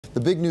The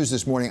big news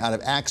this morning out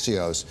of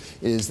Axios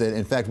is that,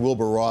 in fact,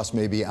 Wilbur Ross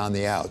may be on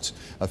the outs,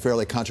 a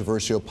fairly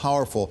controversial,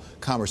 powerful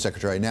Commerce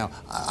Secretary. Now,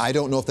 I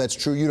don't know if that's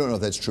true. You don't know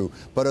if that's true.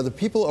 But are the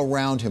people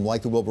around him,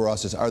 like the Wilbur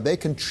Rosses, are they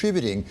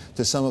contributing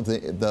to some of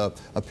the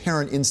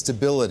apparent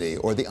instability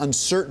or the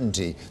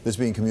uncertainty that's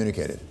being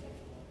communicated?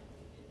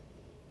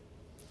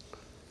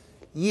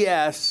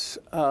 Yes.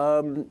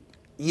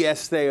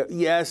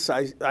 Yes,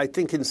 I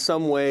think in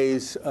some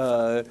ways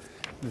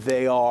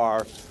they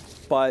are.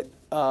 But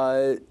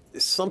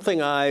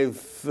something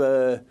I've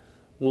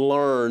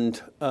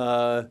learned,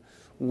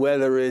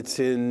 whether it's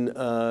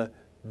in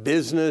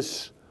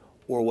business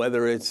or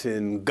whether it's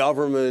in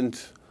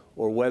government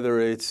or whether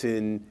it's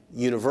in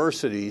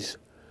universities,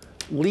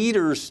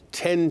 leaders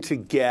tend to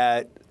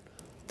get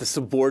the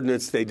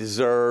subordinates they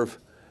deserve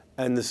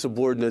and the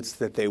subordinates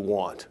that they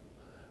want.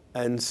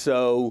 And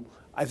so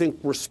I think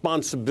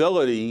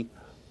responsibility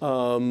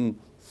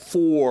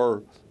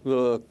for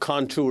the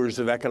contours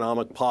of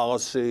economic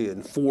policy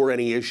and for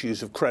any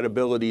issues of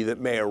credibility that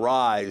may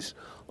arise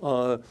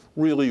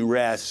really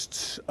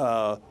rests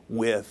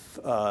with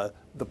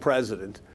the president.